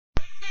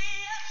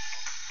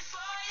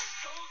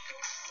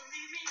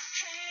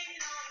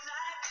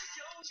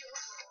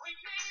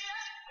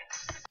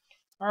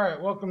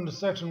Alright, welcome to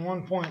section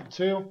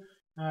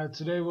 1.2.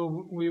 Today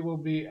we will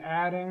be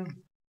adding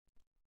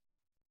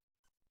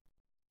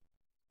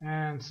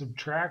and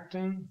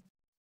subtracting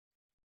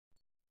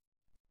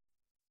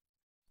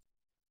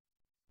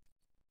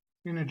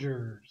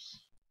integers.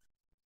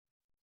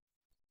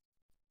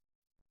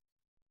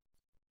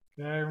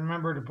 Okay,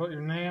 remember to put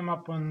your name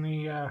up on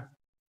the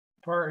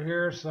part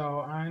here so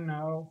I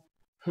know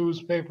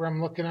whose paper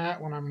I'm looking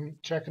at when I'm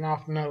checking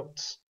off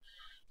notes.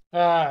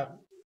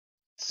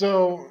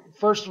 So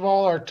first of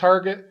all, our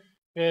target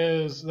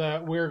is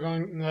that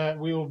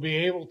we will be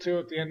able to,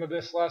 at the end of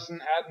this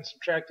lesson, add and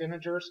subtract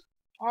integers.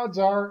 Odds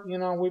are,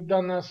 we've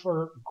done this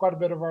for quite a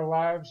bit of our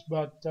lives,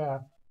 but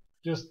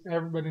just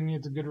everybody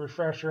needs a good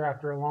refresher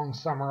after a long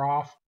summer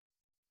off.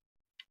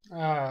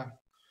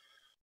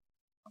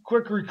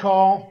 Quick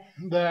recall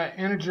that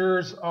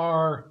integers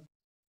are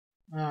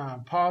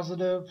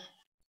positive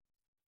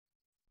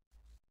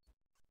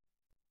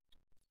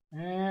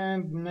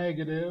and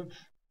negative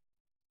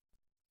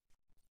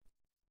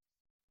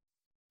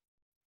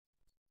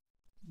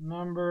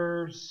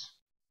numbers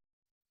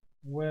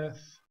with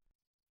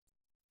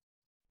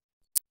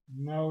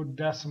no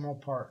decimal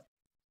part.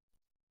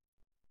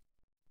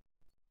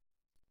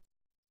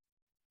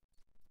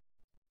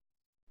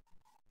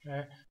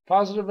 Okay,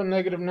 positive and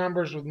negative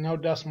numbers with no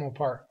decimal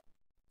part.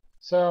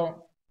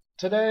 So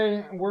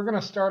today we're going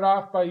to start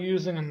off by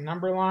using a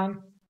number line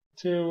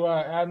to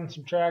add and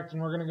subtract,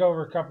 and we're going to go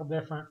over a couple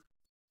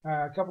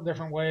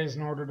different ways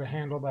in order to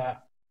handle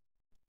that.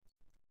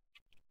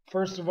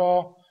 First of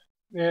all,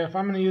 if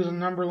I'm going to use a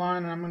number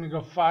line and I'm going to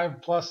go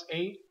 5 plus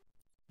 8,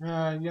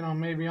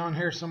 maybe on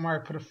here somewhere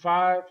I put a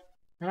 5,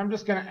 and I'm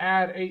just going to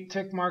add 8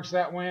 tick marks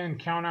that way and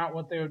count out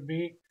what they would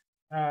be.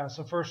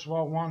 So first of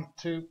all, 1,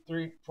 2,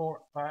 3, 4,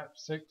 5,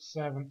 6,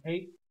 7,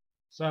 8.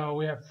 So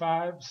we have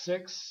 5,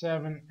 6,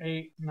 7,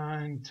 8,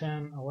 9,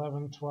 10,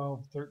 11,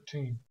 12,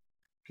 13.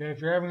 Okay, if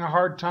you're having a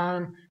hard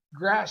time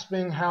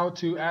grasping how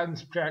to add and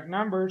subtract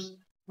numbers,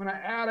 when I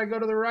add, I go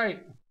to the right.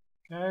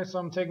 Okay, so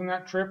I'm taking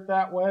that trip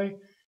that way,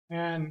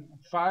 and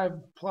 5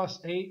 plus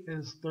 8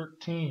 is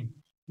 13.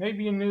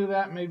 Maybe you knew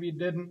that, maybe you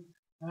didn't.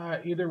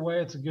 Either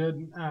way, it's a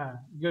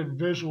good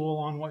visual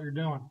on what you're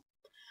doing.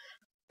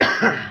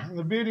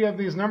 The beauty of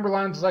these number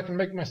lines is I can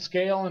make my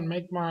scale and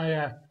make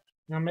my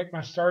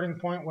starting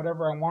point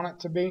whatever I want it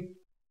to be.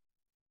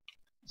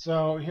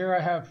 So here I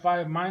have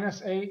 5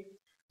 minus 8.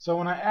 So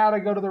when I add, I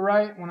go to the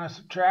right. When I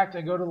subtract,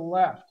 I go to the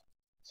left.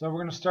 So we're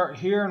going to start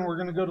here, and we're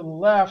going to go to the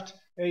left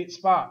 8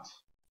 spots.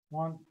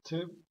 1,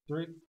 2,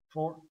 3,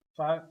 4,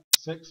 5,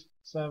 6,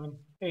 7,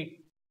 8.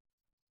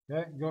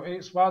 Okay, go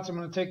 8 spots. I'm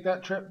going to take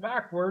that trip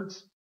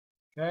backwards.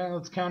 Okay,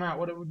 let's count out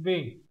what it would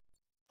be.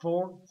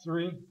 4,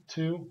 3,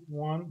 2,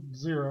 1,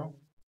 0,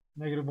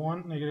 negative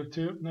 1, negative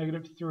 2,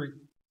 negative 3.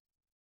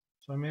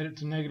 So I made it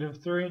to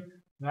negative 3.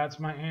 That's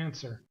my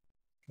answer.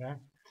 Okay.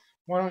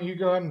 Why don't you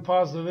go ahead and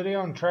pause the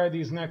video and try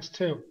these next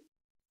two.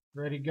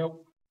 Ready,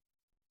 go.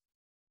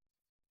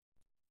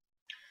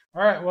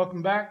 All right,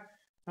 welcome back.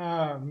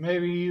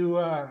 Maybe you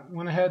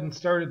went ahead and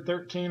started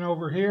 13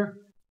 over here,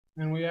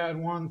 and we add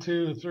 1,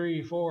 2,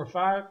 3, 4,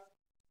 5.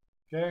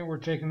 Okay, we're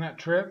taking that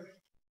trip.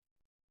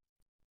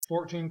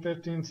 14,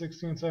 15,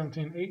 16,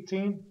 17,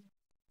 18.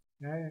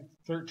 Okay,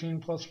 13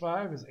 plus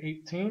 5 is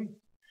 18.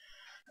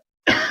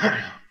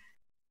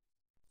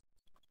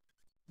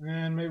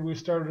 And maybe we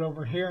started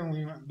over here and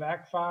we went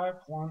back 5.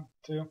 1,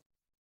 2,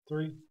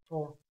 3,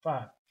 4,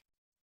 5.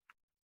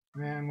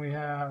 And we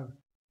have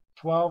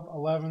 12,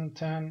 11,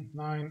 10,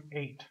 9,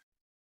 8.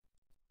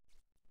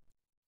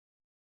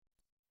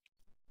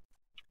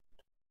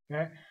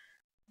 Okay.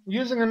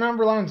 Using a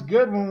number line is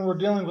good when we're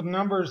dealing with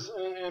numbers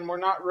and we're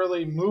not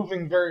really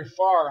moving very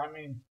far. I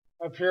mean,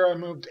 up here I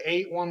moved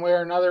 8 one way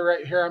or another.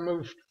 Right here I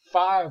moved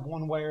 5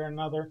 one way or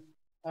another.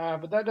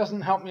 But that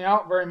doesn't help me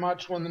out very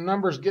much when the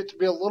numbers get to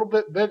be a little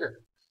bit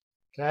bigger.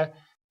 Okay,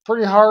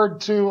 pretty hard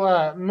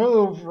to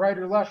move right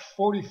or left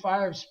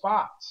 45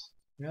 spots.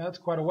 Yeah, that's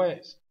quite a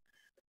ways.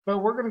 But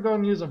we're going to go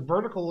and use a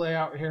vertical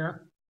layout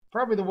here,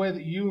 probably the way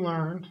that you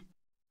learned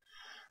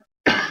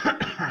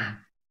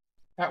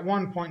at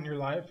one point in your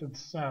life.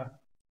 It's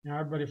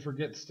everybody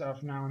forgets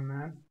stuff now and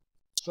then.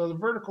 So the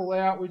vertical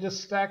layout, we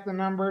just stack the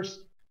numbers,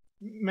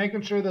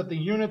 making sure that the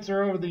units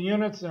are over the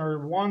units,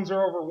 or ones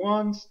are over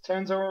ones,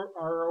 tens are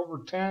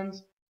over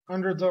tens,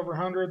 hundreds over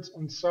hundreds,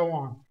 and so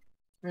on.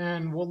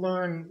 And we'll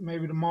learn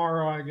maybe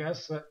tomorrow, I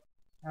guess,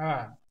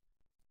 that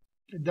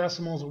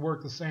decimals will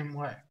work the same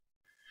way.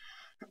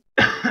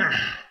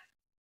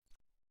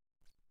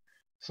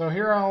 So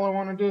here all I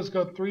want to do is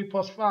go 3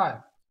 plus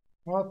 5.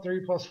 Well,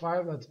 3 plus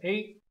 5, that's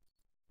 8.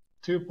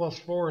 2 plus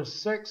 4 is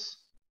 6.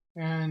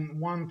 And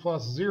 1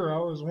 plus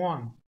 0 is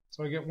 1.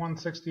 So I get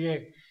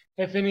 168.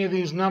 If any of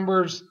these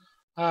numbers,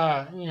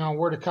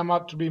 were to come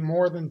up to be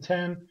more than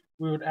 10,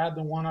 we would add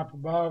the 1 up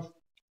above.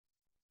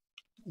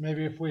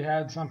 Maybe if we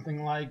had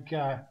something like,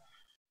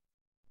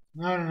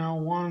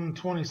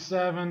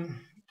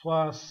 127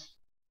 plus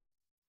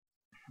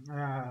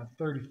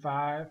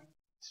 35.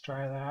 Let's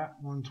try that.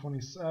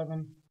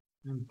 127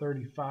 and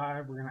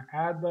 35. We're going to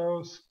add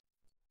those.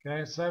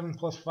 Okay, 7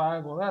 plus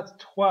 5, well that's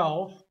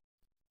 12.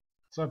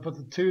 So I put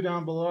the 2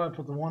 down below, I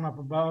put the 1 up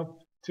above.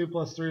 2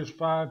 plus 3 is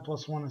 5,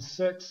 plus 1 is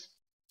 6.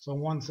 So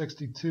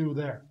 162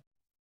 there.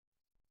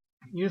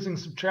 Using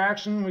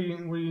subtraction, we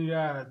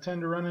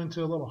tend to run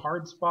into a little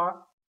hard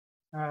spot,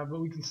 but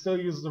we can still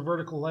use the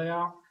vertical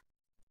layout.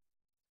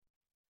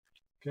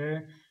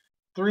 Okay,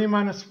 3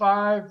 minus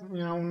 5,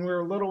 when we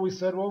were little we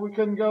said, well, we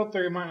couldn't go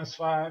 3 minus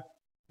 5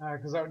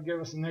 because that would give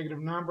us a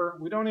negative number.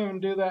 We don't even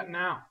do that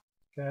now.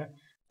 Okay,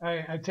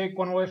 I take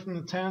 1 away from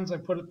the tens, I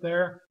put it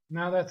there.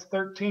 Now that's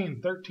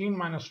 13. 13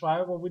 minus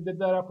 5, well, we did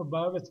that up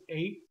above, it's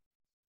 8.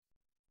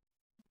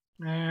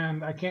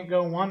 And I can't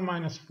go 1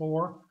 minus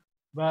 4,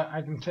 but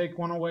I can take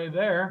 1 away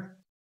there,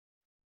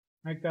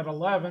 make that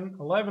 11.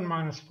 11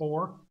 minus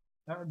 4,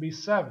 that would be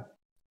 7.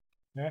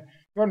 Okay,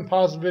 go ahead and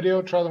pause the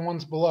video, try the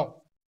ones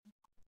below.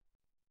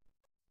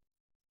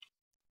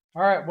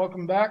 All right,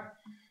 welcome back.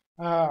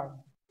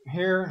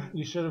 Here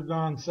you should have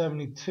gone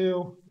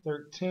 72,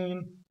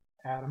 13,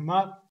 add them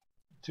up.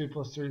 2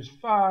 plus 3 is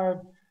 5,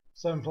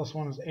 7 plus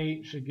 1 is 8,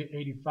 you should get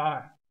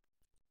 85.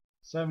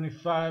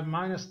 75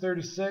 minus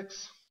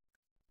 36.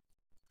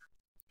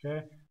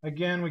 Okay,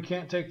 again, we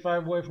can't take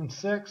 5 away from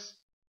 6,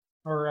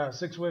 or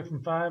 6 away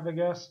from 5, I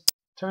guess.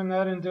 Turn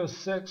that into a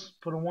 6,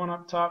 put a 1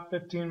 up top.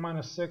 15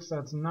 minus 6,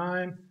 that's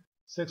 9.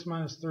 6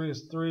 minus 3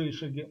 is 3, you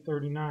should get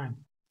 39.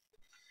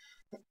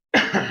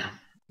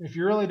 If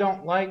you really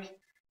don't like,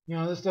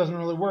 this doesn't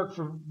really work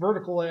for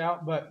vertical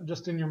layout, but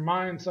just in your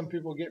mind, some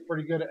people get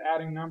pretty good at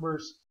adding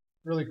numbers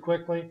really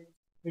quickly.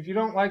 If you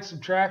don't like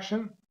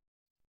subtraction,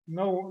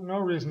 no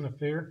reason to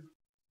fear.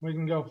 We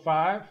can go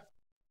 5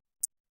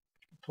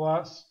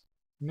 plus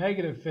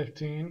negative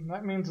 15.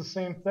 That means the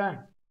same thing.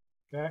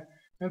 Okay,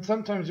 and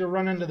sometimes you'll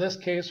run into this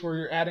case where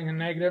you're adding a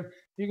negative.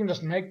 You can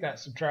just make that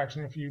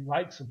subtraction if you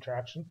like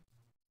subtraction.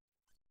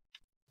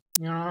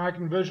 I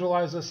can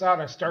visualize this out.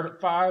 I start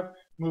at 5,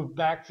 move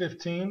back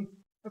 15.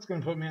 That's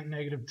going to put me at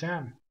negative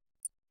 10.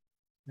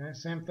 Okay,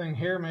 same thing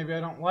here. Maybe I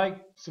don't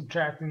like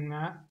subtracting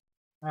that.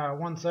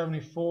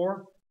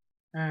 174,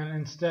 and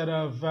instead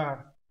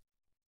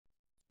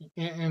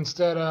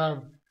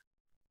of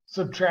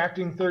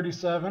subtracting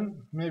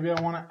 37, maybe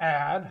I want to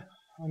add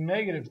a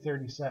negative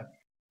 37.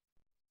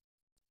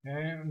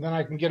 Okay, and then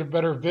I can get a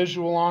better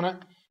visual on it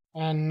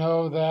and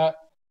know that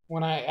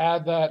when I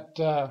add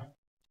that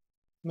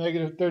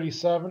negative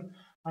 37,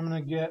 I'm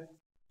going to get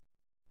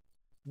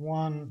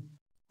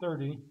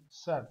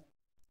 137.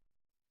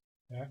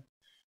 Okay,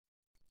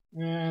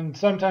 and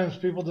sometimes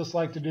people just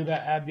like to do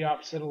that, add the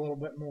opposite a little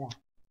bit more.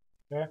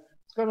 Okay,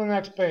 let's go to the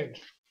next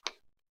page.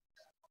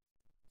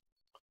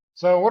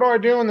 So what do I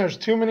do when there's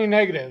too many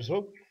negatives?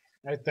 Oop,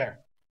 right there.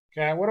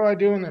 Okay, what do I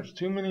do when there's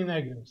too many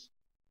negatives?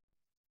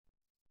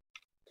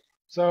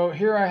 So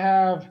here I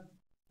have,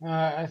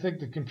 I think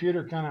the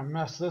computer kind of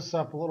messed this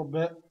up a little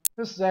bit.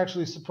 This is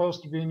actually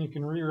supposed to be, and you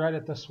can rewrite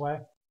it this way,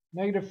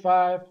 negative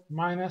 5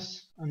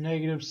 minus a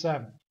negative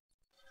 7.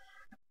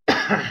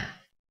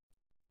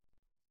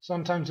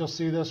 Sometimes you'll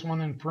see this one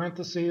in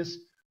parentheses,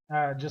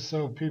 just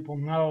so people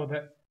know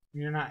that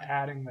you're not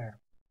adding there.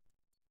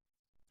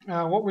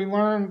 What we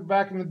learned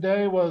back in the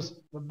day was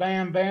the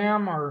bam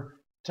bam, or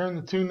turn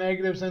the two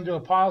negatives into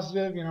a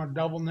positive.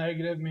 Double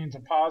negative means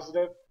a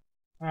positive.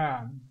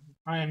 I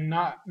am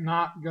not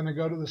going to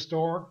go to the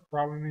store.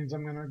 Probably means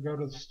I'm going to go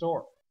to the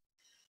store.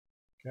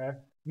 Okay.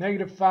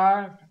 Negative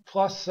 5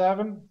 plus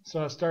 7.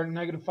 So I start at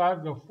negative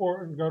 5, go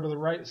forward and go to the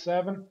right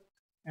 7,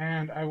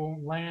 and I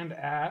will land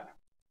at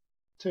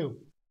 2.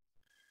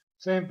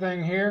 Same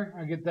thing here.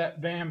 I get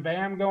that bam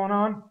bam going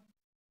on.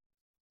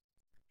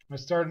 I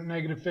start at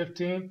negative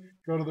 15,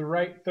 go to the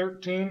right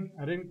 13.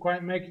 I didn't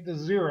quite make it to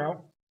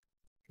 0.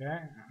 Okay,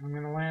 I'm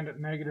going to land at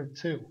negative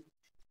 2.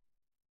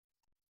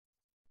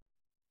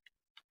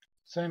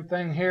 Same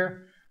thing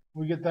here.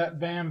 We get that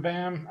bam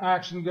bam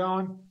action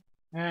going,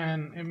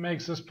 and it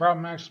makes this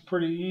problem actually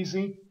pretty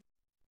easy.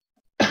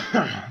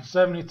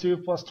 72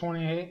 plus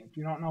 28, if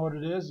you don't know what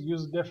it is,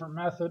 use a different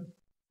method.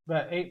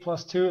 But 8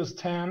 plus 2 is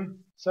 10.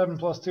 7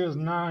 plus 2 is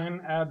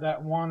 9. Add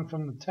that 1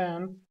 from the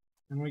 10,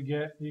 and we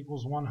get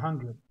equals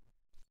 100.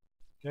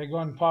 Okay, go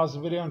ahead and pause the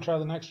video and try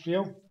the next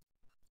few.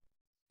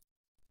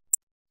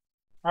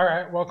 All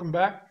right, welcome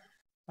back.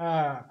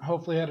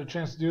 Hopefully you had a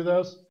chance to do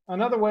those.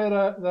 Another way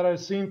that I've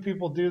seen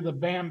people do the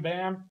bam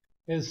bam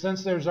is,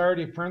 since there's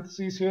already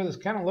parentheses here, this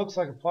kind of looks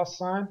like a plus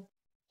sign.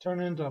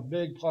 Turn it into a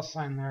big plus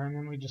sign there, and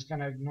then we just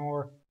kind of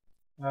ignore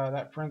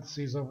that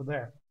parentheses over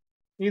there.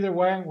 Either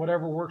way,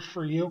 whatever works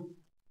for you.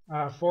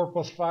 4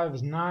 plus 5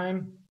 is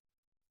 9.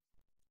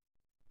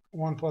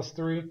 1 plus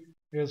 3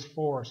 is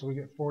 4, so we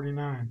get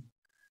 49.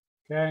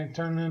 Okay,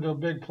 turn it into a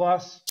big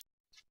plus,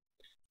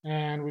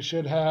 and we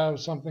should have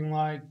something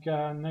like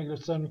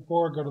negative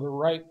 74, go to the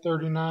right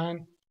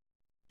 39,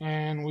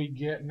 and we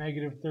get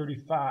negative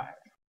 35.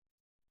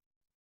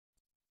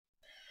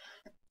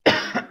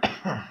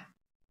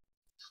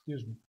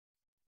 Excuse me.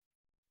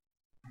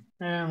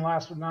 And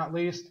last but not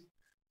least,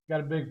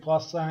 got a big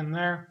plus sign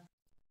there.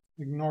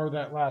 Ignore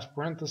that last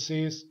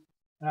parentheses.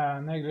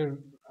 Negative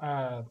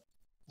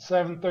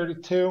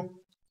 732.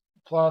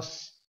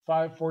 plus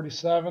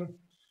 547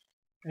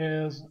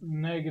 is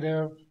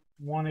negative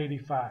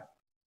 185.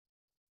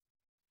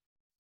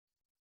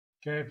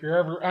 Okay, if you're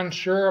ever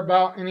unsure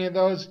about any of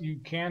those, you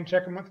can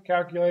check them with the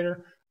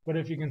calculator, but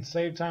if you can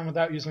save time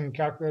without using a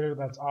calculator,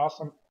 that's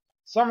awesome.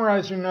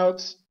 Summarize your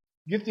notes,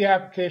 get the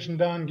application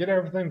done, get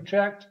everything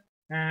checked,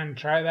 and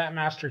try that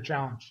master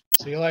challenge.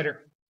 See you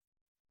later.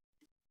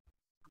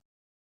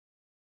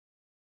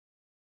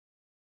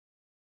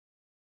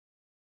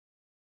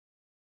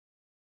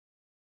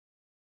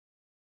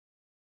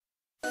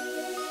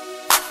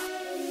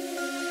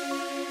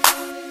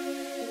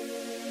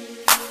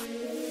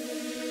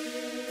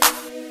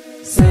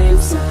 Same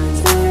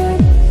signs there,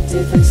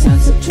 different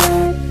signs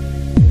subtract.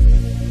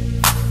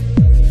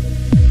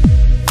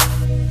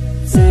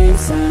 Same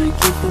sign,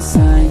 keep the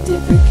sign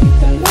different, keep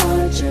the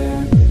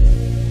larger.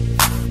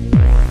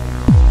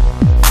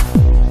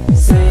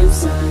 Same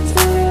signs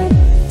there,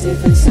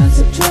 different signs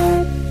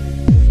subtract.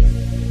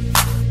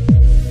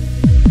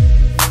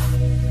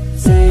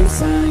 Same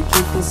sign,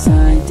 keep the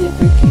sign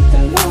different, keep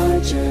the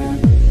larger.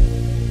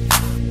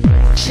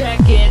 Check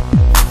it.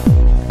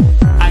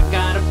 I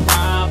got a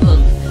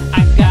problem.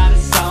 I gotta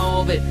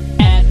solve it.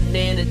 Adding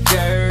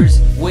integers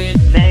with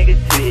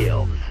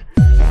negatives.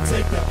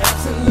 Take the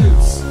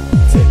absolutes,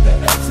 take the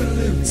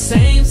absolutes.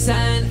 Same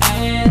sign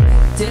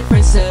add,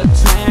 different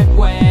subtract.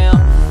 Well,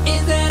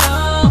 is that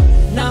all?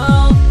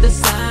 No, the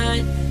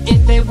sign.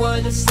 If they were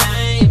the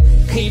same,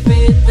 keep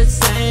it the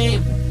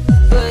same.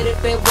 But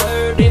if they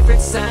were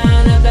different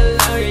sign of the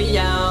learn,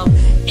 y'all.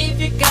 If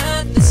you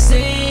got to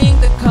sing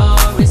the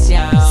chorus,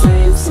 y'all.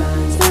 Same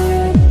signs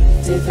there,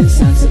 different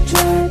signs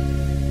subtract.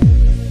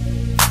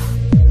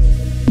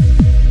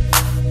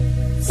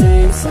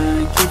 Same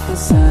sign, keep the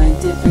sign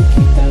different,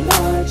 keep the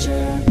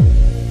larger.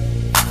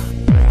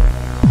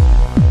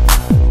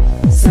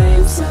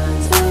 Same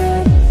signs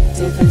there,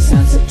 different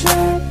signs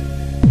subtract.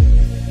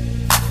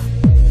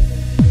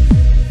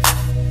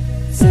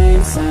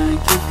 Same sign,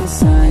 keep the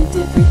sign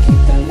different,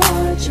 keep the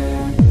larger.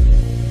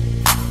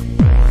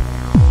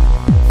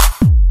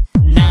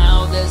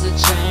 Now there's a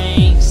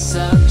change,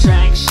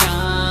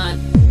 subtraction.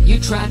 You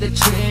tried to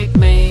trick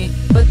me,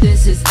 but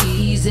this is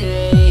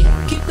easy.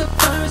 Keep the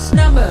first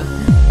number,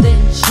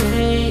 then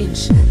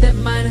change that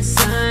minus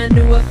sign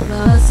to a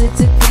plus,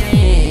 it's a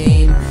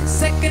game.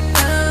 Second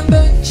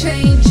number,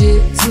 change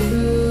it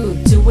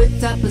to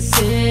its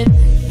opposite.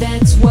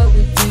 That's what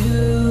we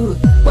do.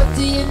 What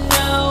do you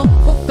know?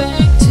 We're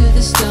back to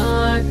the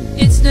start.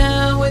 It's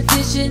now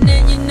addition,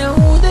 and you know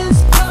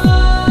this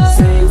part.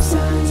 Same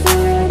signs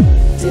there,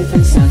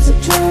 different signs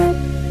subtract.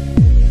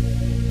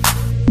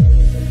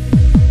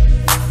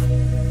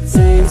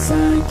 Same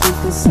sign, keep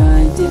the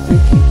sign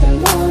different, keep the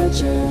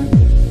larger.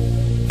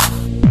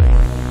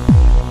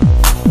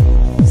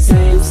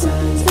 Same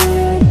signs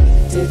there,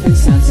 different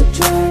signs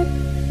subtract.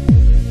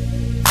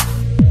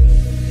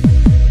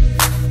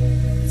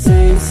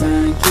 Same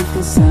sign, keep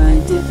the sign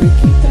different,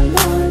 keep the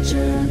larger.